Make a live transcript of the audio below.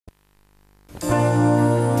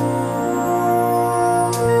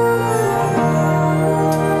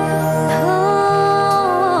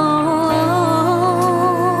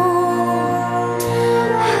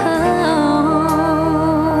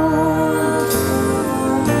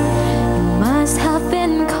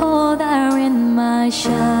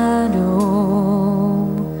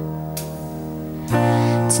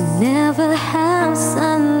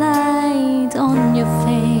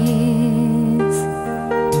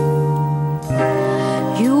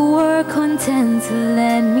tend to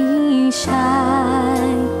let me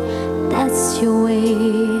shine. That's your way.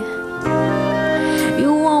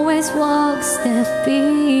 You always walk step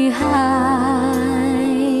behind.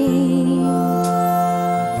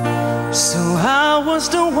 So I was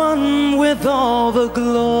the one with all the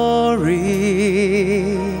glory,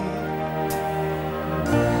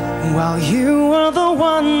 while you were the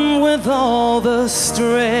one with all the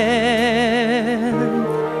strength.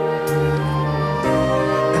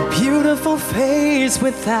 A beautiful face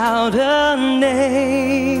without a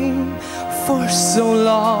name for so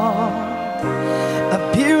long, a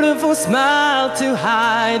beautiful smile to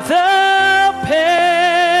hide the pain.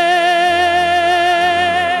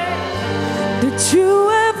 Did you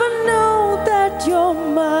ever know that you're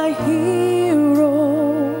my hero?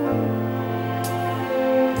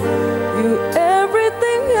 You're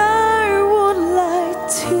everything I would like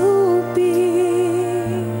to be.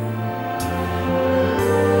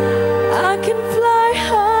 I can fly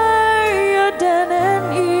higher than an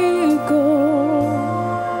eagle.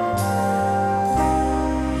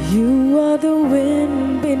 You are the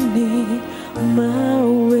wind beneath my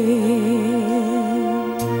wings.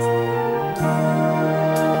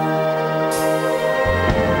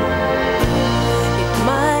 It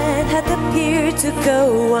might have appeared to go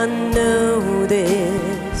unnoticed,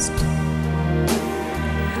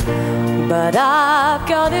 but I've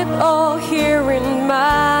got it all here in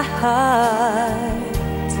my heart.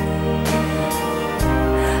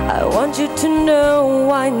 I want you to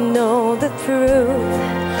know I know the truth.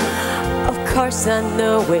 Of course I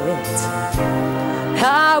know it.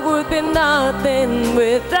 I would be nothing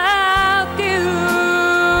without you.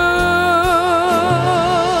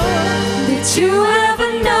 Did you ever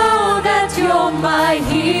know that you're my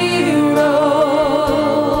hero?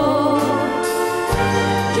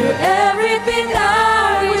 You're everything I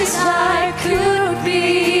wish I could be.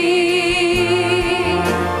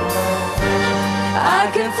 I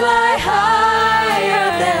can fly higher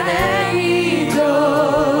than an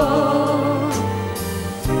eagle,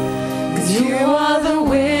 'cause you are the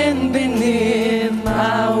wind beneath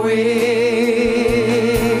my wings.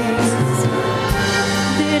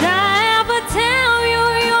 Did I ever tell you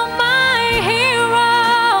you're my hero?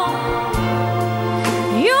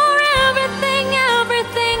 You're everything,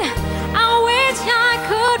 everything I wish I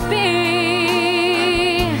could be.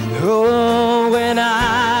 Oh, when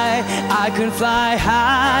I could fly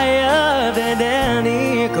higher than an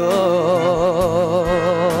eagle,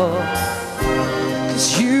 'cause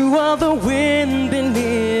you are the wind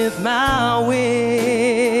beneath my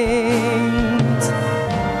wings.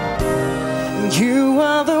 You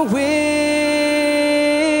are the wind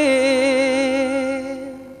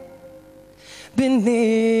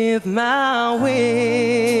beneath my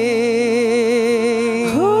wings.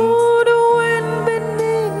 Oh, the wind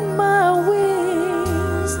beneath my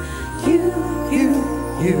wings.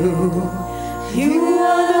 You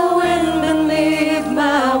are the wind beneath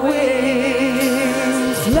my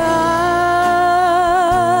wings. Fly,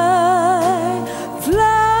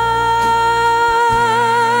 fly,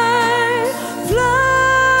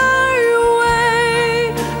 fly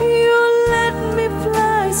away. You let me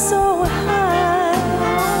fly so high.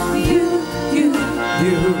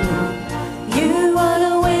 You are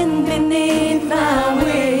the wind beneath my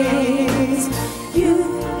wings.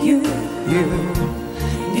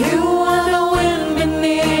 You are the wind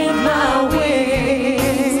beneath my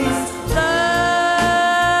wings. Fly,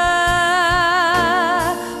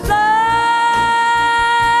 fly,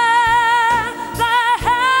 fly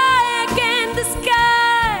high against the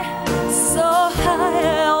sky. So high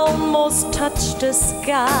I almost touch the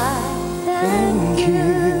sky. Thank you,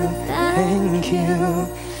 thank you,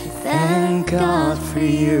 thank God for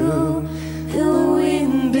you.